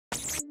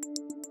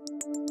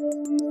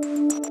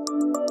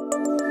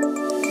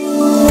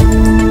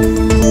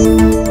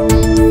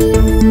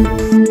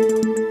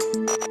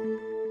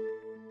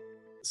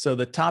So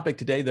the topic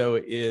today, though,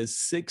 is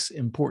 6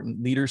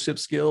 important leadership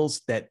skills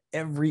that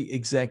every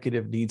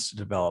executive needs to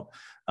develop.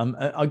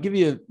 I'll give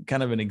you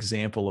kind of an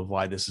example of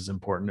why this is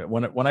important.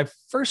 When I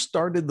first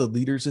started the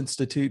Leaders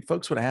Institute,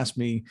 folks would ask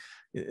me,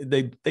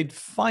 they'd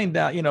find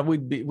out,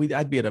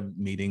 I'd be at a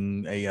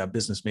meeting, a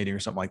business meeting or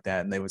something like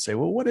that, and they would say,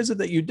 "Well, what is it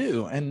that you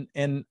do?" And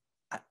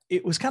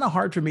it was kind of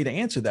hard for me to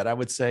answer that. I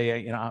would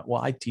say,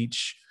 well, I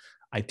teach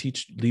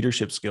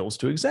leadership skills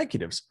to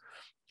executives.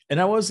 And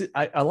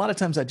a lot of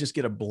times I just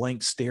get a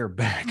blank stare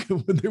back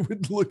when they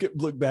would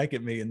look back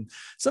at me. And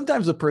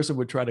sometimes the person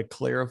would try to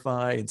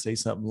clarify and say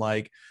something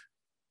like,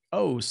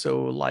 "Oh,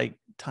 so like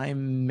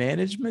time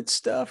management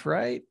stuff,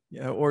 right?"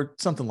 Or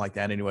something like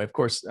that. Anyway, of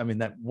course, I mean,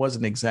 that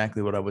wasn't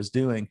exactly what I was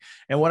doing.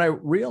 And what I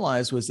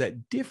realized was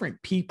that different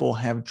people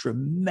have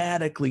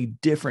dramatically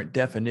different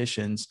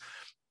definitions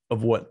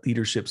of what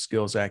leadership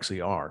skills actually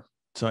are.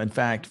 So in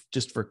fact,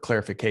 just for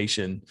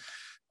clarification,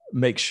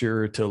 make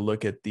sure to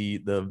look at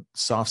the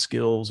soft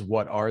skills,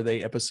 what are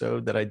they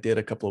episode that I did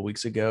a couple of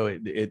weeks ago.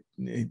 It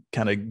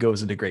kind of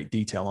goes into great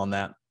detail on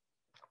that.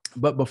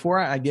 But before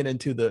I get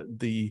into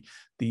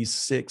these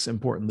 6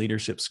 important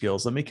leadership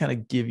skills, let me kind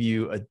of give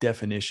you a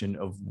definition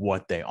of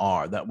what they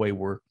are. That way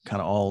we're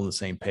kind of all on the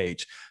same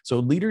page. So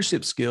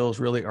leadership skills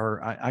really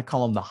are, I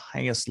call them the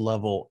highest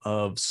level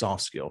of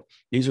soft skill.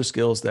 These are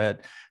skills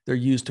that they're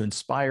used to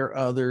inspire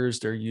others.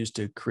 They're used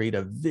to create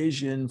a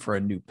vision for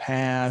a new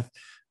path,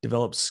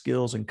 develop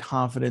skills and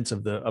confidence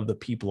of the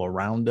people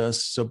around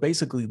us. So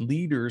basically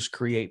leaders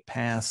create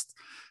paths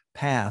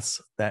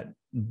that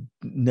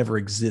never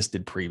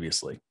existed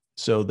previously.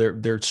 So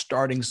they're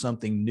starting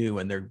something new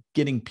and they're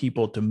getting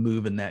people to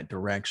move in that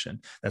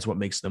direction. That's what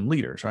makes them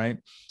leaders, right?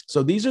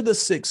 So these are the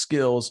 6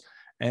 skills,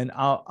 and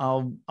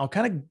I'll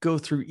kind of go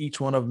through each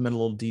one of them in a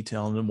little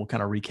detail, and then we'll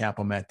kind of recap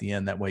them at the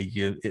end. That way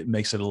it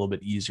makes it a little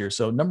bit easier.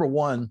 So number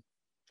 1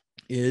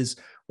 is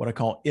what I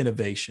call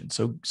innovation.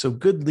 So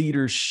good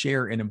leaders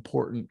share an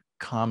important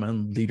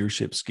common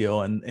leadership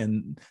skill.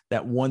 And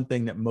that one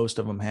thing that most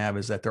of them have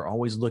is that they're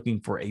always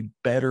looking for a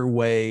better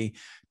way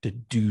to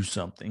do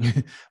something.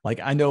 Like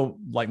I know,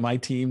 like my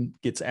team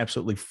gets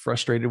absolutely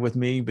frustrated with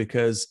me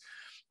because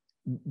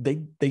they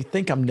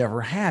think I'm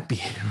never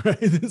happy, right?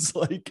 It's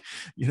like,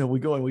 we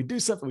go and we do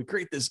something, we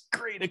create this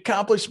great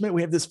accomplishment,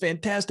 we have this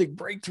fantastic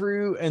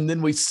breakthrough, and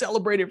then we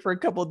celebrate it for a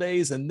couple of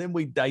days, and then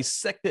we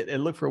dissect it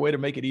and look for a way to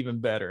make it even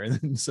better.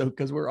 And so,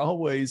 because we're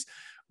always,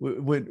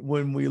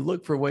 when we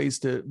look for ways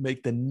to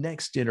make the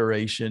next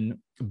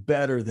generation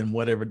better than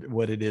what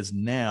it is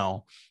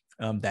now,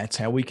 that's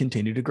how we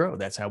continue to grow.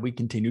 That's how we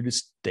continue to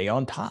stay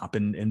on top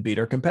and beat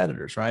our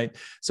competitors, right?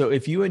 So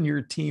if you and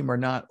your team are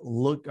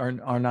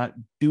not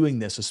doing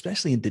this,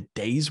 especially in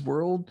today's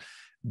world,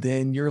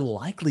 then you're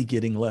likely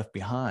getting left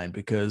behind,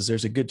 because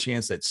there's a good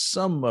chance that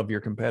some of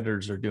your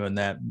competitors are doing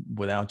that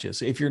without you.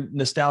 So if you're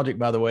nostalgic,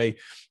 by the way,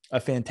 a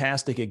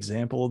fantastic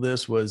example of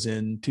this was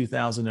in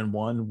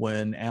 2001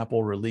 when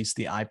Apple released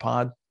the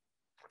iPod.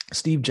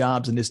 Steve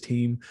Jobs and his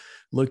team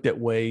looked at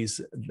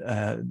ways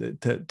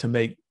to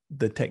make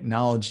the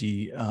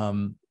technology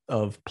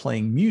of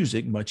playing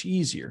music much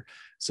easier.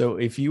 So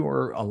if you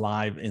were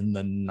alive in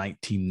the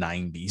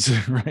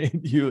 1990s, right,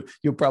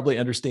 you'll probably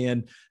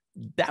understand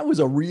that was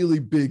a really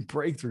big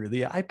breakthrough.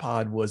 The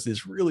iPod was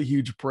this really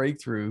huge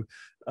breakthrough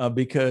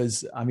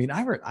because I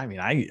remember.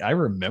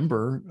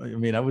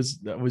 I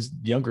was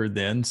younger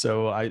then,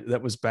 so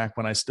that was back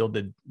when I still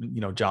did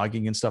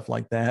jogging and stuff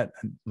like that.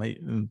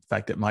 In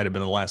fact, it might have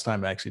been the last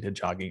time I actually did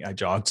jogging. I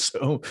jogged,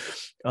 so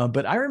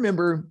but I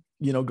remember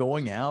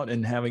going out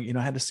and having,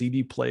 I had a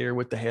CD player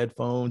with the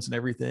headphones and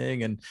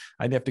everything, and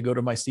I'd have to go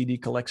to my CD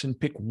collection,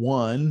 pick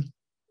one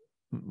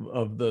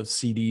of the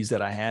CDs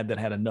that I had that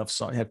had enough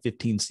songs, had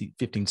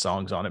 15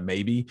 songs on it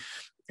maybe.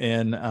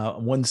 And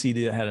one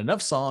CD that had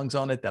enough songs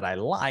on it that I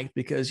liked,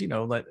 because,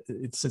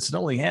 since it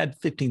only had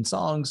 15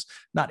 songs,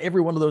 not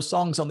every one of those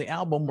songs on the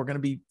album were going to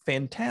be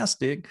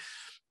fantastic.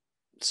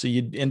 So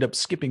you'd end up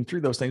skipping through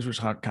those things, which is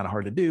kind of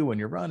hard to do when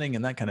you're running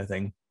and that kind of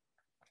thing.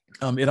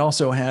 It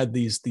also had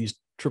these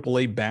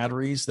AAA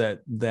batteries that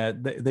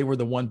they were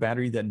the one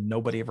battery that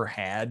nobody ever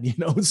had,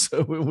 so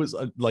it was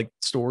like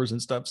stores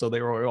and stuff. So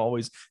they were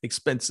always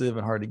expensive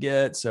and hard to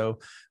get. So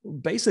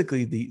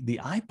basically the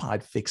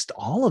iPod fixed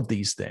all of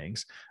these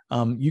things.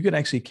 You could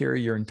actually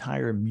carry your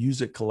entire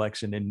music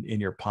collection in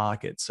your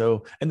pocket.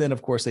 So, and then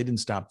of course they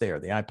didn't stop there.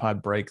 The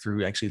iPod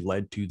breakthrough actually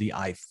led to the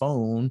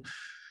iPhone.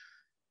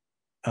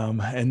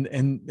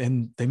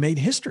 And they made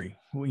history,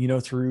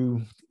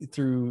 through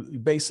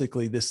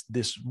basically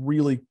this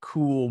really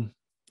cool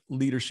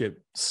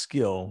leadership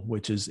skill,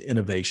 which is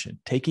innovation,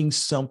 taking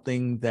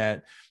something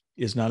that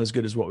is not as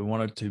good as what we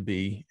want it to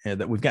be and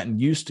that we've gotten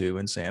used to,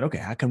 and saying, okay,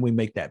 how can we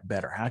make that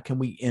better? How can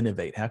we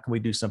innovate? How can we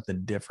do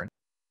something different?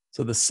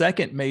 So the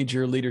second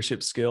major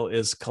leadership skill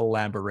is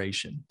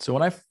collaboration. So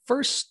when I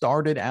first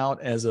started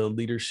out as a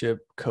leadership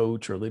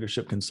coach or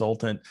leadership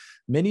consultant,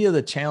 many of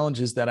the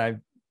challenges that I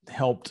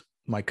helped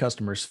my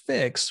customers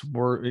fix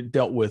were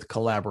dealt with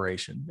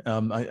collaboration.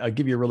 I'll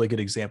give you a really good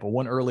example.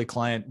 One early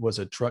client was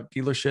a truck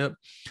dealership.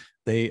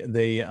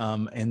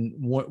 And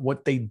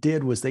what they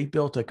did was they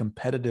built a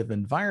competitive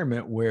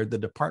environment where the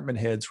department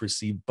heads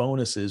received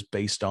bonuses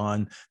based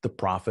on the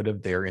profit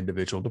of their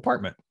individual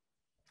department.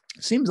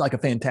 Seems like a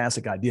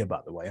fantastic idea, by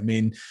the way. I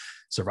mean,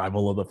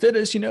 survival of the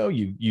fittest.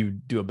 You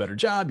do a better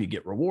job, you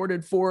get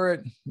rewarded for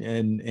it,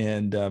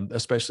 and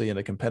especially in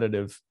a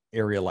competitive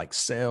area like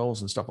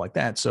sales and stuff like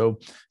that. So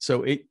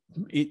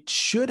it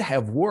should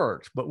have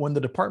worked. But when the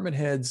department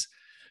heads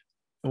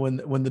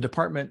when the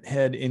department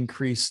head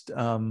increased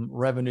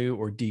revenue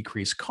or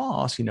decreased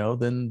costs,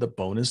 then the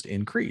bonus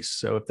increased.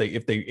 So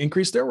if they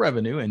increase their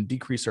revenue and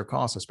decrease their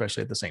costs,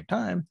 especially at the same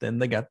time, then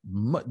they got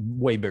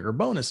way bigger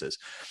bonuses.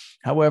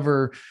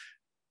 However,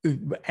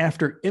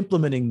 after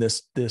implementing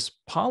this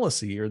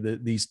policy or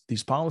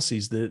these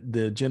policies,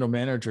 the general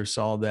manager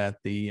saw that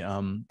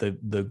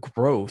the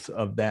growth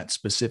of that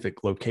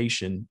specific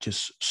location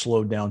just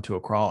slowed down to a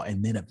crawl,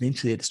 and then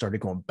eventually it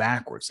started going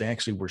backwards. They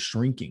actually were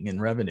shrinking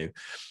in revenue.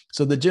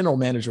 So the general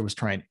manager was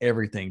trying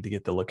everything to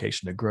get the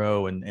location to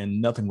grow,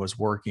 and nothing was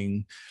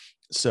working.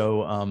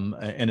 So,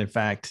 and in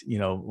fact,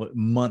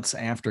 months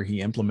after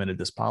he implemented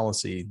this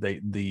policy,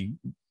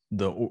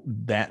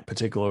 that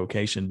particular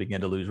location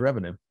began to lose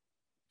revenue.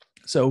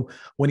 So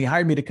when he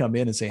hired me to come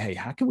in and say, hey,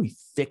 how can we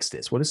fix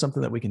this? What is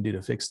something that we can do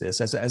to fix this?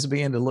 As I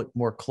began to look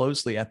more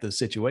closely at the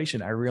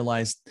situation, I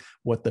realized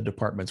what the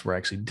departments were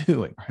actually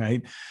doing,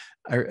 right?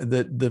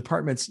 The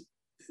departments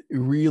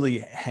really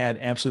had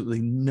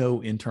absolutely no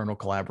internal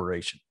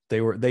collaboration.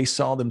 They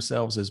saw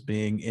themselves as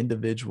being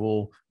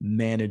individual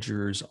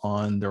managers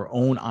on their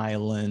own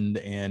island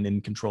and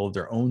in control of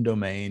their own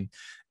domain.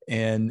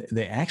 And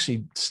they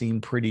actually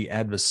seemed pretty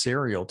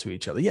adversarial to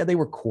each other. Yeah, they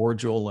were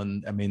cordial,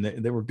 and I mean,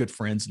 they were good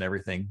friends and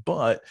everything,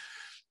 but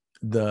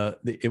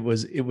it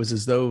was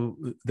as though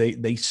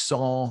they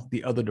saw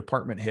the other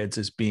department heads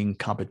as being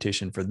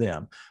competition for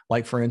them.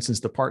 Like, for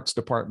instance, the parts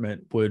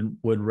department would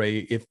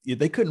raise, if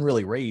they couldn't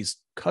really raise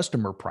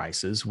customer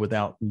prices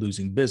without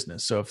losing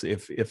business. So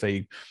if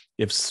a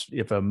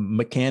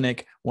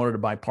mechanic wanted to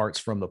buy parts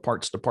from the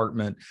parts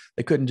department,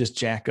 they couldn't just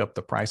jack up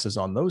the prices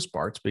on those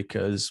parts,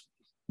 because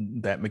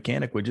that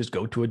mechanic would just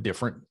go to a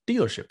different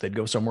dealership. They'd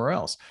go somewhere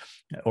else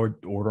or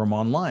order them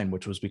online,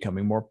 which was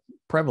becoming more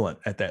prevalent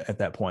at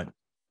that point.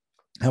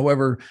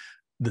 However,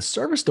 the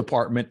service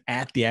department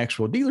at the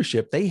actual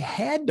dealership, they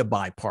had to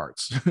buy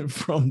parts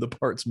from the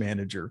parts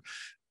manager.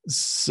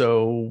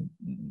 So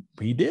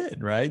he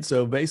did, right?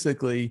 So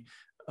basically,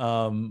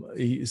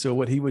 so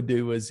what he would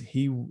do is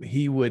he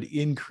would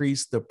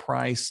increase the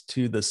price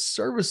to the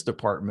service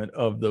department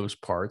of those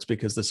parts,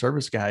 because the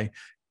service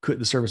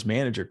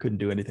manager couldn't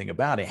do anything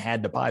about it,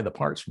 had to buy the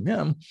parts from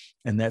him.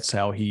 And that's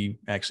how he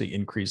actually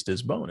increased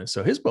his bonus.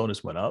 So his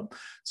bonus went up,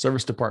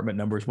 service department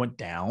numbers went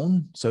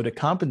down. So to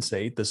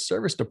compensate, the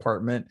service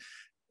department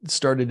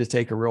started to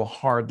take a real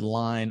hard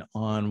line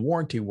on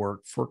warranty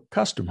work for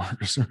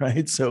customers,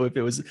 right? So if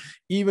it was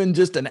even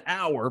just an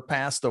hour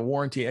past the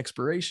warranty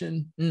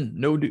expiration,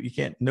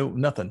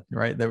 nothing,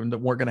 right? They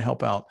weren't going to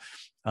help out.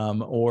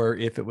 Or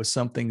if it was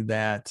something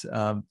that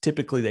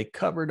typically they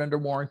covered under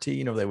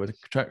warranty, they would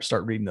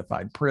start reading the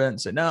fine print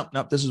and say, no,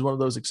 this is one of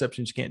those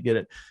exceptions, you can't get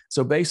it.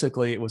 So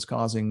basically it was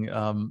causing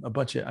a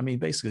bunch of,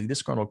 basically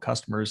disgruntled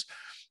customers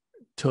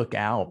took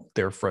out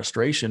their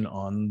frustration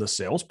on the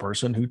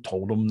salesperson who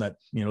told them that,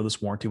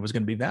 this warranty was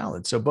going to be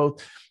valid. So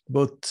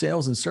both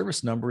sales and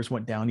service numbers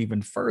went down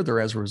even further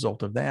as a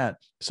result of that.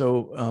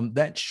 So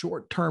that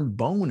short-term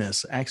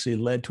bonus actually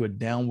led to a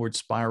downward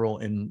spiral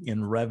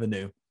in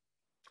revenue.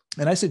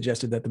 And I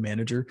suggested that the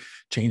manager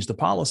change the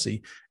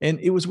policy. And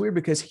it was weird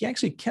because he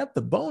actually kept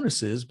the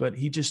bonuses, but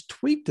he just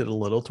tweaked it a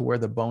little to where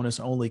the bonus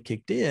only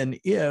kicked in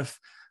if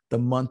the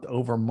month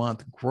over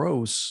month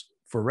gross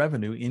for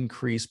revenue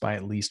increased by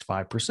at least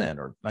 5%,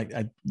 or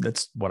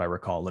that's what I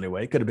recall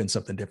anyway. It could have been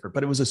something different,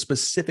 but it was a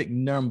specific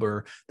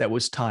number that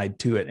was tied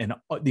to it. And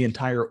the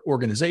entire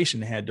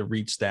organization had to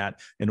reach that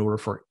in order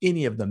for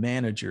any of the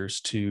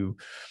managers to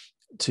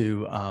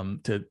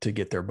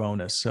get their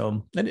bonus.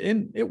 So,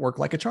 and it worked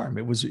like a charm.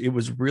 It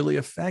was really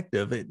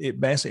effective.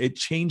 It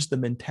changed the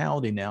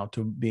mentality now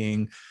to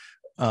being,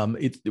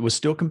 it was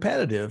still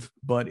competitive,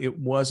 but it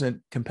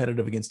wasn't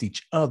competitive against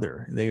each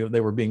other.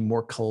 They were being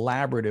more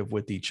collaborative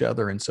with each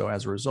other. And so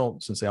as a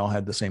result, since they all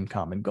had the same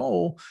common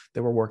goal, they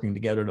were working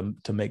together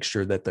to make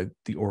sure that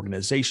the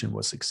organization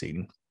was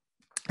succeeding.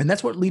 And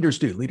that's what leaders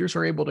do. Leaders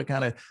are able to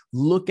kind of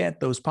look at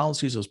those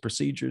policies, those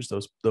procedures,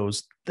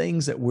 those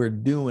things that we're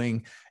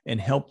doing,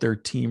 and help their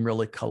team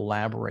really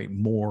collaborate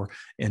more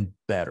and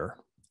better.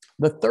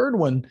 The third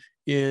one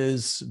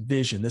is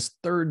vision. This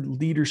third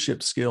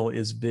leadership skill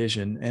is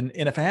vision. And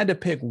if I had to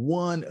pick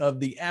one of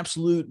the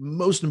absolute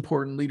most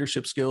important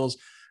leadership skills,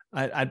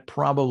 I'd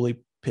probably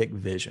pick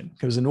vision,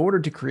 because in order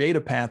to create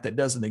a path that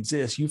doesn't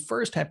exist, you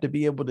first have to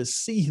be able to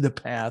see the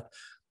path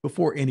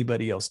before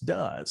anybody else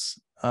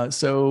does. By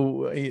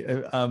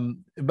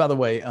the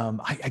way,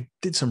 I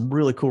did some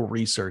really cool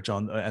research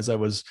on as I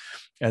was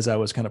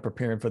kind of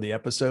preparing for the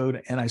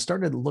episode, and I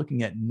started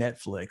looking at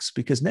Netflix,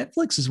 because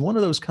Netflix is one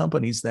of those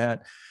companies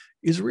that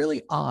is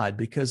really odd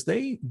because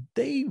they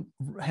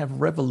have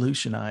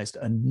revolutionized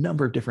a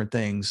number of different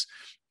things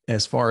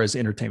as far as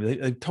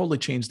entertainment. They totally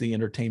changed the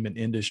entertainment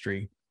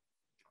industry.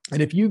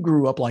 And if you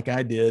grew up like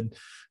I did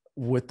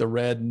with the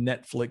red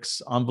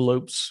Netflix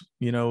envelopes,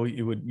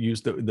 you would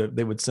use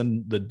they would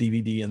send the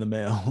DVD in the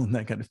mail and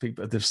that kind of thing.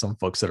 But there's some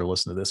folks that are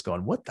listening to this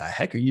going, what the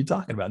heck are you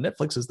talking about?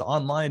 Netflix is the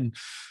online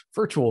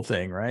virtual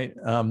thing, right?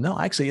 No,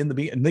 actually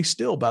and they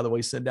still, by the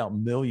way, send out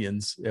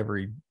millions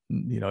every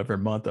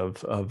month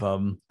of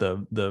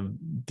the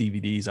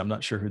DVDs. I'm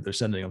not sure who they're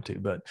sending them to,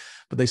 but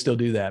they still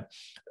do that.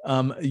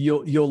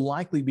 You'll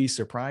likely be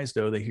surprised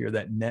though to hear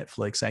that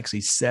Netflix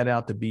actually set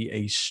out to be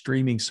a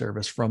streaming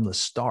service from the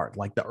start,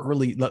 like the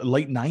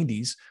late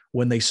 90s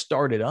when they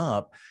started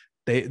up.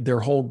 Their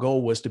whole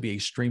goal was to be a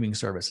streaming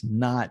service,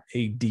 not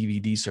a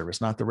DVD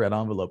service, not the red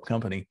envelope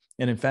company.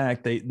 And in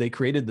fact, they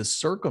created the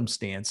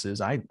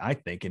circumstances, I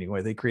think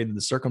anyway, they created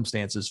the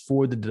circumstances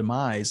for the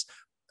demise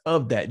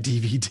of that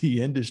DVD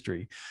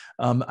industry.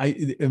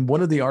 And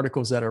one of the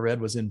articles that I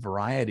read was in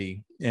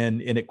Variety,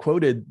 and it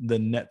quoted the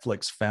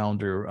Netflix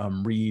founder,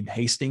 Reed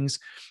Hastings.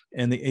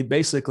 And it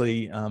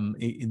basically,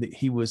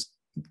 he was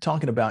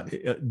talking about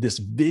this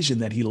vision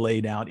that he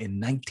laid out in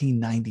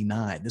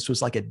 1999. This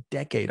was like a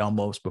decade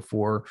almost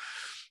before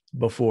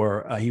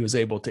he was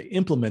able to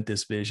implement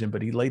this vision,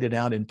 but he laid it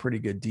out in pretty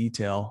good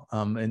detail.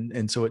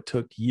 And so it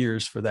took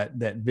years for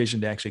that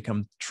vision to actually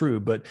come true.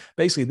 But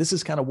basically, this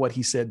is kind of what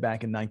he said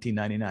back in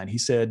 1999. He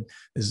said,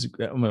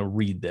 I'm going to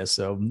read this.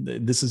 So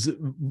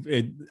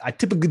I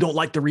typically don't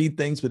like to read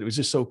things, but it was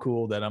just so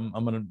cool that I'm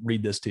going to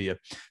read this to you.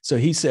 So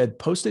he said,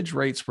 postage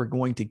rates were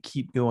going to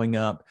keep going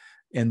up,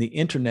 and the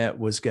internet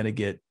was going to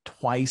get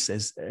twice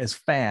as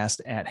fast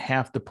at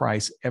half the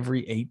price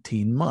every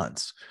 18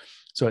 months.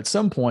 So at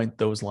some point,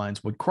 those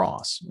lines would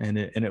cross, and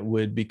it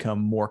would become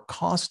more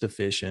cost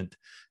efficient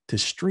to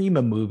stream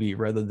a movie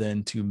rather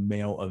than to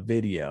mail a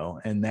video.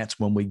 And that's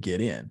when we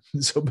get in.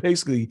 So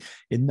basically,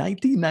 in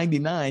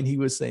 1999, he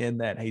was saying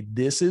that, hey,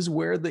 this is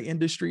where the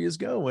industry is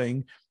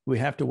going. We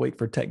have to wait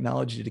for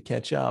technology to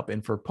catch up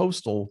and for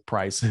postal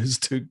prices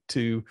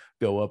to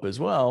go up as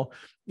well.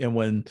 And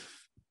when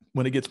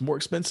it gets more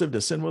expensive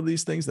to send one of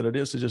these things than it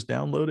is to just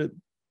download it,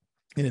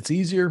 and it's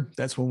easier,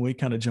 that's when we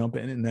kind of jump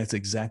in. And that's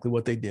exactly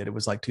what they did. It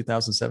was like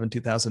 2007,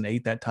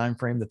 2008, that time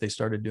frame that they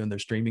started doing their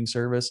streaming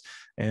service.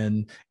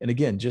 And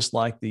again, just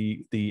like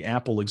the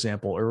Apple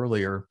example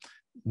earlier,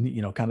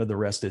 kind of the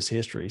rest is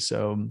history.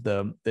 So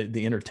the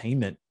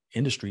entertainment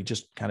industry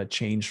just kind of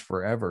changed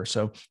forever.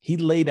 So he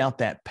laid out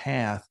that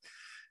path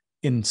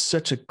in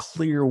such a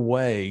clear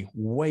way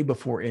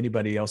before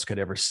anybody else could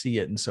ever see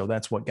it. And so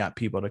that's what got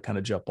people to kind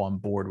of jump on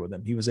board with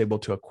him. He was able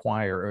to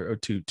acquire or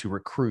to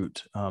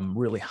recruit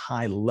really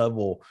high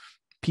level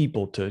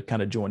people to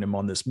kind of join him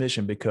on this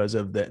mission because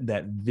of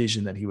that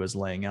vision that he was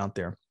laying out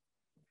there.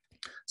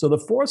 So the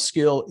fourth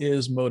skill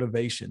is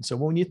motivation. So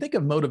when you think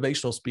of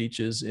motivational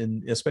speeches,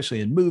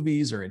 especially in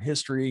movies or in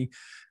history,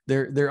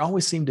 there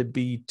always seem to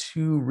be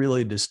two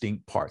really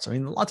distinct parts. I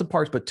mean, lots of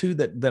parts, but two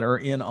that are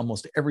in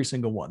almost every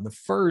single one. The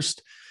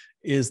first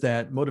is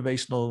that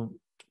motivational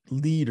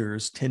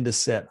leaders tend to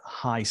set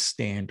high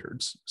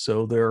standards.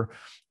 So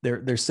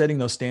they're setting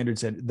those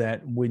standards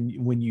that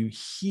when you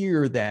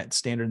hear that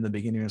standard in the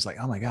beginning, it's like,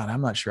 oh my God,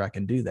 I'm not sure I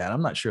can do that.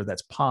 I'm not sure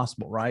that's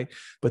possible, right?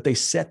 But they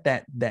set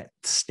that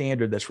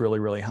standard that's really,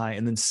 really high.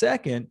 And then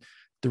second,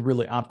 they're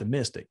really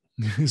optimistic.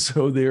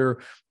 So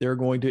they're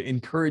going to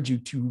encourage you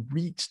to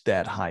reach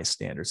that high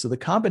standard. So the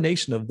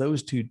combination of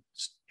those two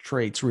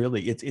traits,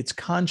 really, it's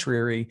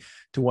contrary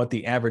to what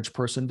the average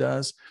person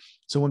does.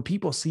 So when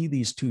people see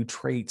these two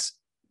traits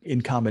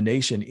in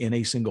combination in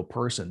a single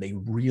person, they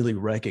really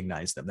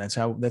recognize them. That's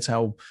how that's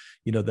how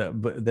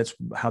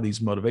these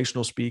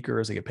motivational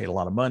speakers, they get paid a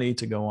lot of money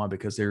to go on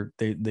because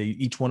they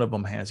each one of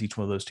them has each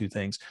one of those two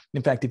things.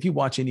 In fact, if you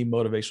watch any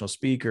motivational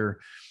speaker,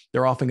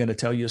 they're often going to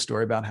tell you a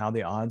story about how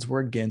the odds were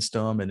against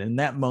them. And in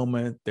that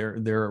moment, there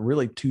are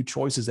really two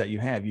choices that you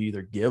have. You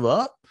either give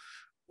up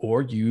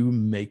or you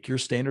make your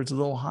standards a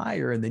little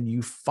higher, and then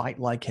you fight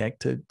like heck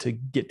to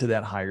get to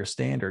that higher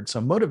standard.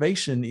 So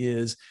motivation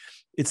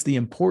it's the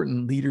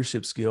important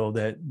leadership skill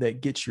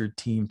that gets your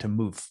team to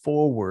move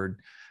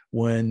forward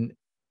when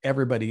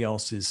everybody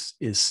else is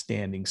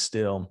standing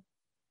still.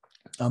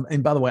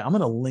 And by the way, I'm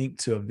going to link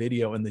to a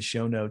video in the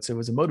show notes. It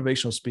was a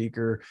motivational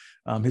speaker.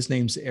 His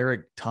name's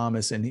Eric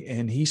Thomas,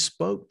 and he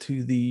spoke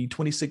to the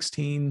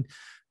 2016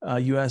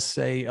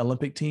 USA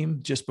Olympic team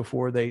just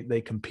before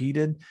they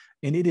competed.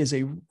 And it is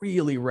a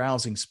really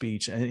rousing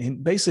speech.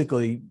 And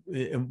basically,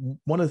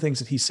 one of the things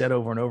that he said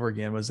over and over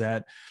again was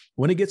that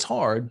when it gets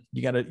hard,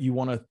 you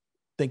want to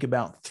think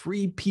about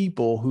three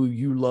people who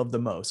you love the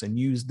most and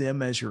use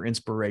them as your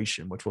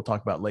inspiration, which we'll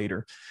talk about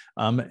later.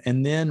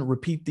 And then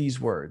repeat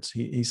these words.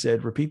 He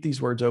said, repeat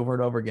these words over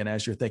and over again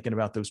as you're thinking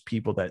about those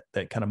people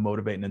that kind of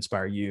motivate and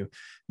inspire you.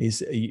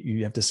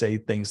 You have to say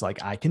things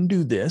like, I can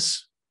do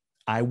this.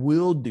 I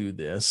will do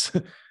this.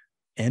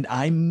 and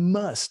I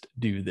must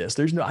do this.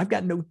 I've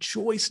got no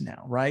choice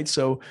now, right?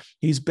 So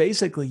he's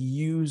basically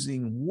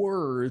using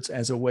words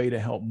as a way to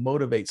help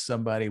motivate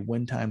somebody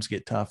when times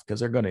get tough, because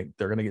they're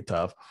gonna get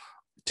tough,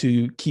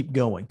 to keep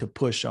going, to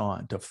push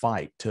on, to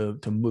fight, to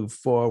move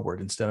forward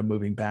instead of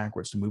moving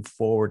backwards, to move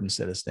forward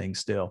instead of staying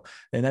still.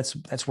 And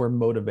that's where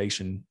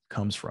motivation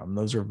comes from.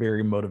 Those are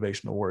very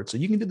motivational words. So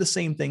you can do the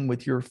same thing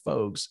with your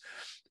folks.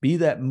 Be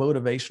that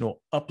motivational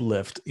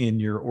uplift in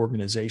your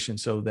organization,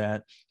 so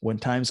that when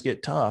times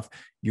get tough,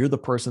 you're the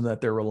person that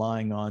they're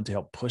relying on to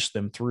help push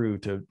them through,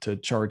 to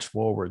charge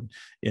forward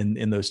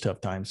in those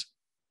tough times.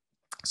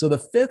 So the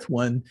fifth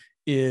one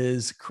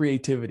is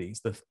creativity.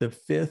 The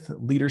fifth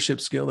leadership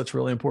skill that's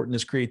really important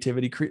is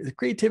creativity.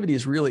 Creativity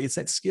is really, it's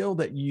that skill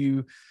that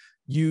you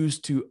use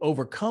to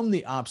overcome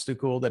the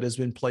obstacle that has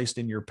been placed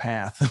in your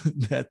path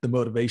that the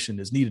motivation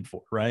is needed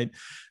for, right?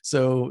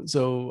 So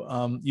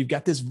you've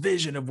got this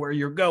vision of where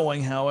you're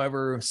going.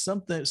 However,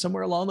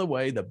 somewhere along the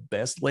way, the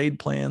best laid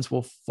plans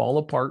will fall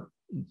apart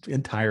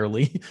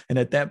entirely. And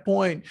at that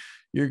point,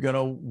 you're going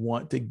to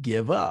want to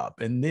give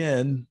up. And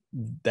then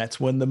that's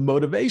when the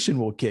motivation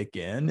will kick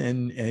in,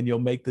 and you'll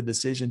make the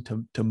decision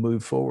to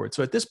move forward.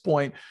 So at this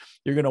point,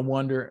 you're going to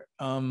wonder,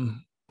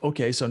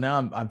 okay, so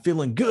now I'm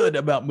feeling good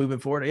about moving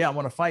forward. Yeah, I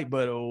want to fight,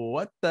 but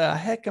what the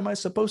heck am I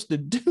supposed to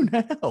do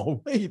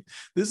now? Wait,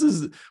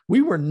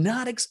 we were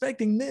not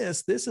expecting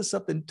this. This is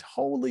something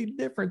totally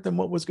different than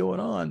what was going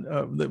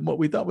on, than what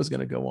we thought was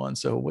going to go on.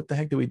 So what the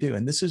heck do we do?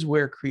 And this is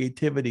where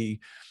creativity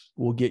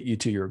will get you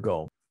to your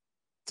goal.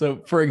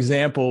 So, for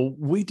example,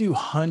 we do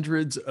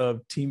hundreds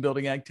of team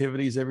building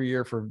activities every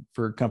year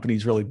for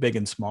companies really big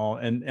and small.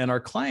 And our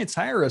clients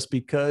hire us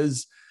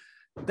because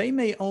they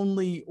may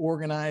only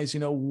organize,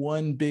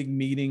 one big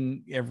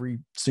meeting every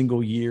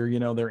single year,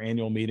 their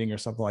annual meeting or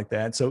something like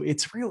that. So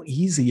it's real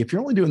easy. If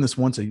you're only doing this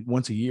once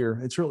a year,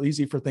 it's real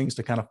easy for things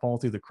to kind of fall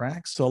through the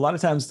cracks. So a lot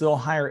of times they'll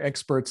hire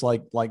experts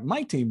like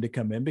my team to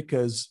come in,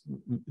 because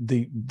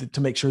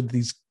to make sure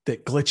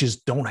that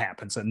glitches don't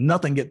happen. So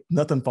nothing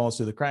falls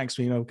through the cracks,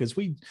 because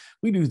we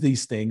do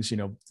these things, 3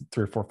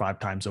 or 4 or 5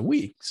 times a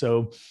week.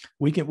 So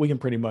we can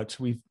pretty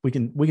much, we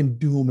can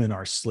do them in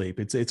our sleep.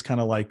 It's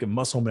kind of like a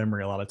muscle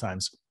memory a lot of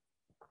times.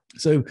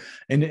 So,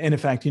 and in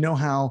fact,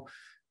 how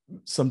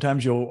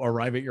sometimes you'll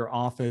arrive at your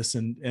office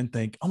and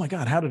think, oh my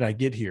God, how did I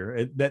get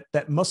here?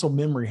 That muscle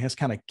memory has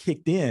kind of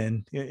kicked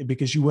in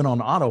because you went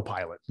on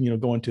autopilot,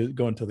 going to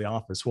the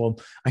office. Well,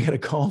 I got a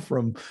call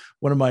from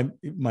one of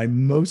my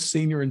most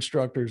senior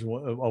instructors a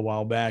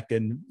while back,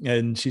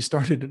 and she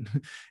started,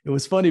 it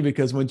was funny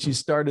because when she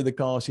started the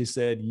call, she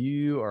said,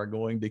 "You are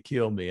going to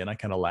kill me." And I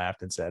kind of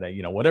laughed and said, "Hey,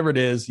 whatever it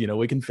is,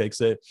 we can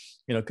fix it,"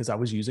 because I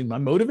was using my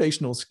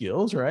motivational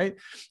skills, right?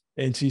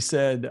 And she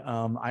said,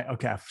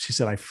 she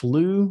said, I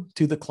flew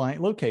to the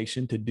client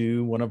location to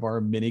do one of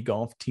our mini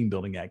golf team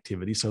building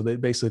activities. So they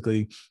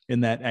basically, in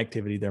that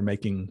activity, they're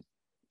making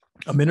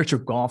a miniature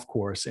golf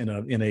course in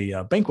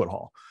a banquet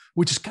hall,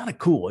 which is kind of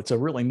cool. It's a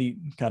really neat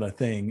kind of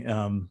thing.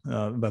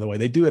 By the way,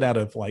 they do it out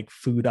of like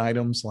food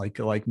items, like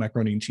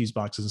macaroni and cheese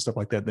boxes and stuff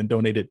like that, then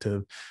donate it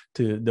to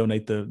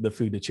donate the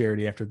food to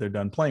charity after they're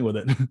done playing with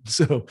it.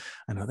 So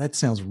I know that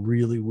sounds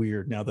really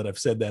weird now that I've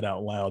said that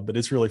out loud, but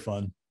it's really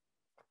fun.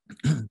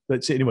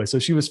 But anyway, so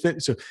she was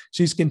fit. So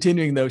she's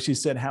continuing though. She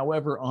said,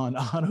 however, on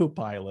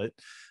autopilot,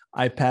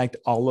 I packed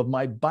all of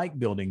my bike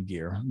building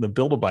gear. The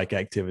Build-A-Bike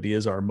activity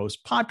is our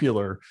most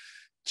popular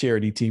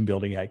charity team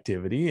building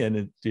activity,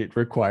 and it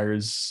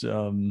requires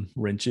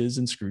wrenches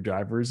and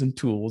screwdrivers and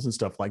tools and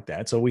stuff like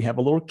that. So we have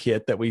a little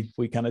kit that we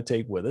kind of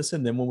take with us,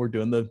 and then when we're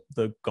doing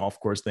the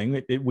golf course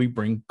thing, we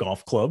bring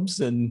golf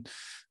clubs and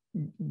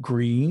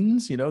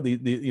greens,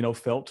 the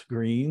felt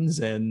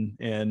greens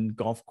and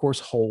golf course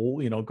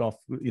hole, golf,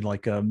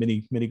 like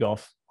mini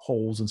golf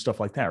holes and stuff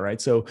like that, right?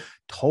 So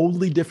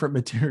totally different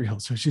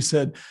materials. So she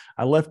said,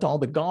 I left all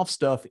the golf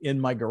stuff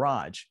in my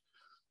garage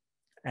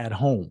at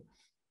home,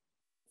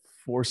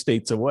 4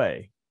 states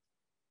away.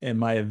 And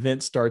my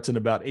event starts in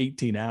about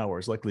 18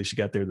 hours. Luckily, she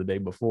got there the day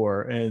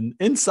before. And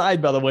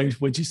inside, by the way,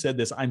 when she said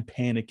this, I'm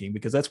panicking,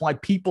 because that's why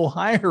people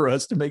hire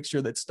us, to make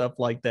sure that stuff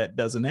like that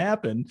doesn't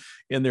happen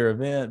in their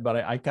event. But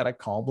I kind of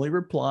calmly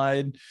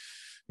replied,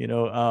 hey,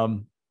 I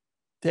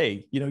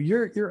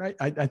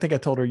think I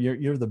told her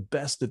you're the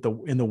best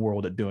in the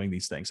world at doing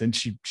these things. And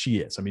she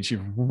is. I mean, she's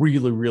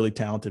really, really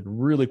talented,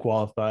 really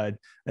qualified.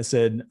 I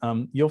said,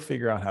 you'll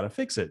figure out how to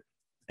fix it.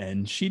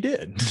 And she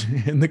did.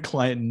 And the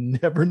client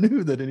never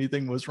knew that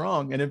anything was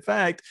wrong. And in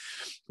fact,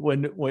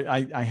 when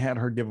I had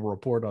her give a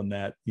report on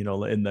that,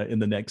 in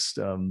the next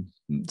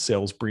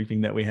sales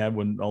briefing that we had,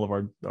 when all of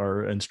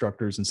our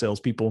instructors and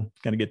salespeople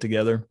kind of get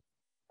together,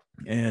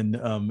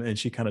 and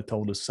she kind of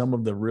told us some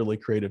of the really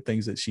creative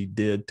things that she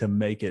did to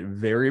make it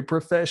very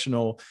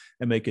professional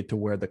and make it to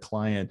where the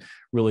client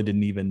really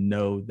didn't even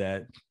know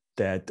that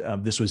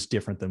this was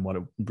different than what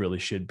it really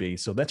should be.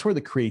 So that's where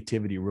the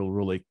creativity will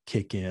really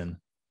kick in.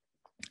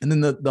 And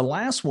then the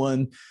last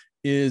one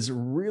is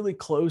really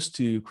close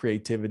to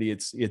creativity.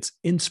 It's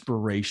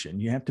inspiration.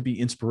 You have to be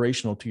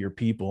inspirational to your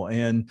people.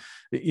 And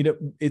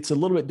it's a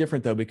little bit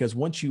different though, because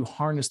once you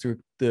harness through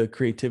the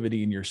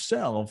creativity in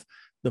yourself,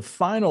 the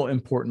final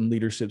important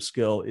leadership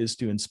skill is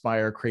to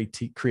inspire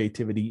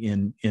creativity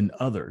in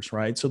others,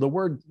 right? So the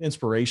word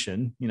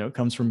inspiration,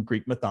 comes from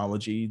Greek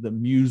mythology. The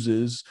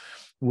muses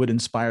would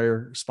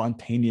inspire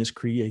spontaneous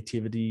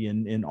creativity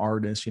in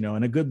artists,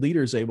 and a good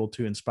leader is able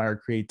to inspire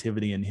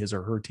creativity in his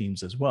or her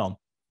teams as well.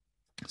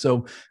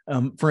 So,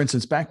 for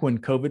instance, back when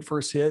COVID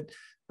first hit,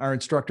 our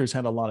instructors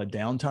had a lot of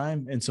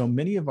downtime. And so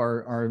many of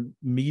our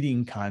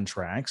meeting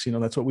contracts,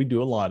 that's what we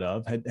do a lot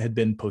of, had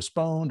been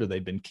postponed or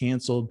they'd been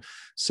canceled.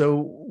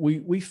 So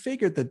we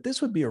figured that this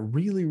would be a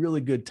really,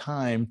 really good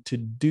time to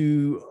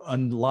do a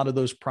lot of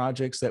those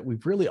projects that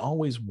we've really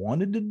always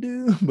wanted to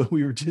do, but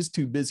we were just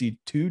too busy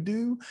to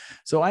do.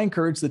 So I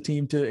encouraged the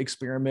team to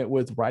experiment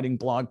with writing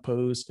blog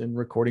posts and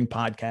recording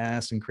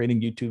podcasts and creating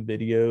YouTube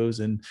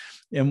videos.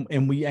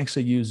 And we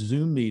actually use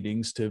Zoom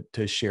meetings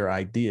to share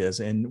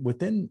ideas. And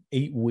within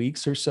 8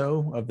 weeks or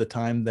so of the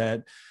time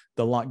that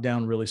the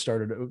lockdown really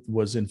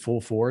was in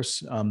full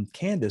force,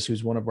 Candace,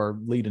 who's one of our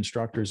lead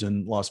instructors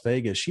in Las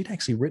Vegas, she'd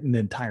actually written an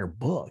entire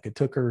book. It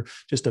took her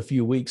just a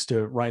few weeks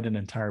to write an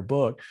entire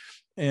book.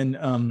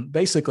 And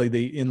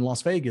basically, in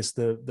Las Vegas,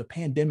 the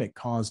pandemic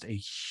caused a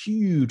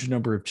huge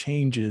number of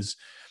changes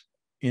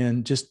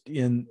in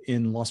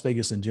Las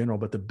Vegas in general,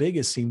 but the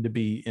biggest seemed to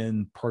be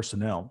in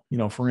personnel.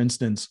 For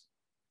instance,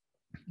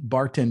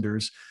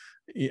 bartenders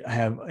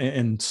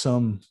and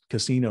some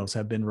casinos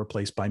have been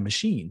replaced by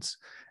machines.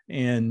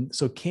 And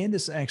so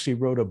Candace actually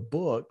wrote a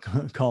book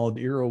called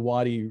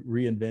Irrawaddy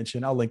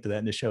Reinvention. I'll link to that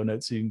in the show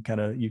notes. So you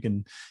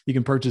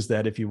can purchase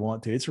that if you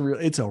want to. It's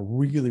a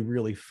really,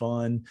 really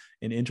fun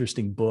and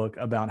interesting book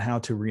about how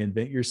to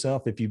reinvent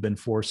yourself if you've been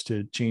forced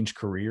to change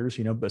careers,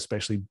 but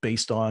especially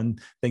based on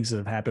things that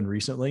have happened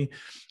recently.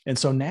 And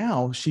so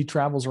now she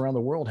travels around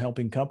the world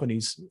helping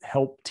companies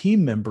help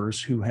team members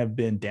who have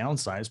been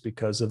downsized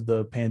because of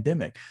the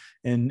pandemic.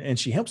 And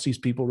she helps these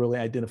people really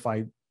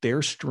identify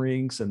their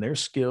strengths and their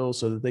skills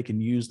so that they can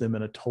use them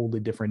in a totally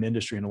different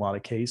industry in a lot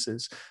of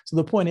cases. So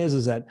the point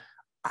is that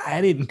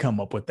I didn't come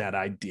up with that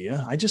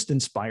idea. I just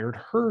inspired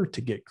her to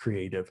get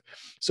creative.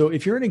 So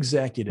if you're an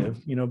executive,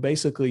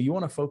 basically you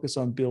want to focus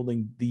on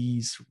building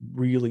these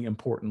really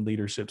important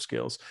leadership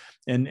skills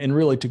and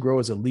really to grow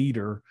as a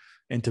leader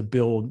and to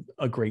build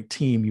a great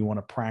team, you want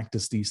to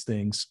practice these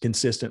things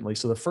consistently.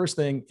 So the first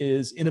thing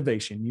is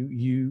innovation.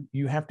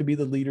 You have to be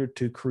the leader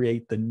to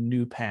create the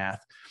new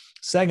path.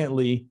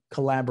 Secondly,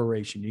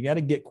 collaboration. You got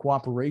to get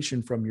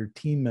cooperation from your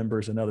team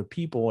members and other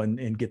people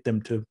and get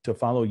them to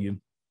follow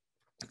you.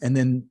 And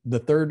then the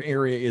third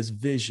area is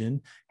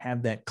vision.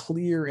 Have that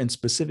clear and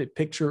specific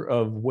picture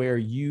of where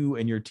you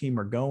and your team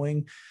are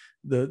going.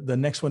 The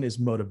next one is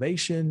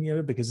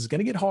motivation, because it's going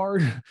to get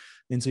hard.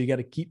 And so you got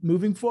to keep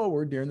moving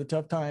forward during the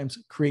tough times.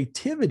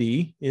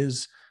 Creativity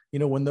is,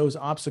 when those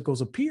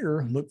obstacles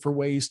appear, look for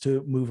ways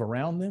to move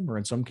around them, or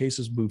in some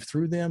cases, move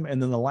through them. And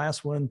then the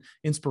last one,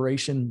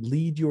 inspiration,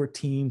 lead your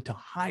team to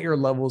higher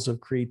levels of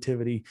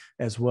creativity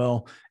as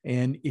well.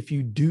 And if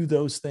you do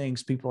those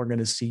things, people are going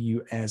to see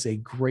you as a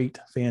great,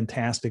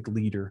 fantastic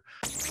leader.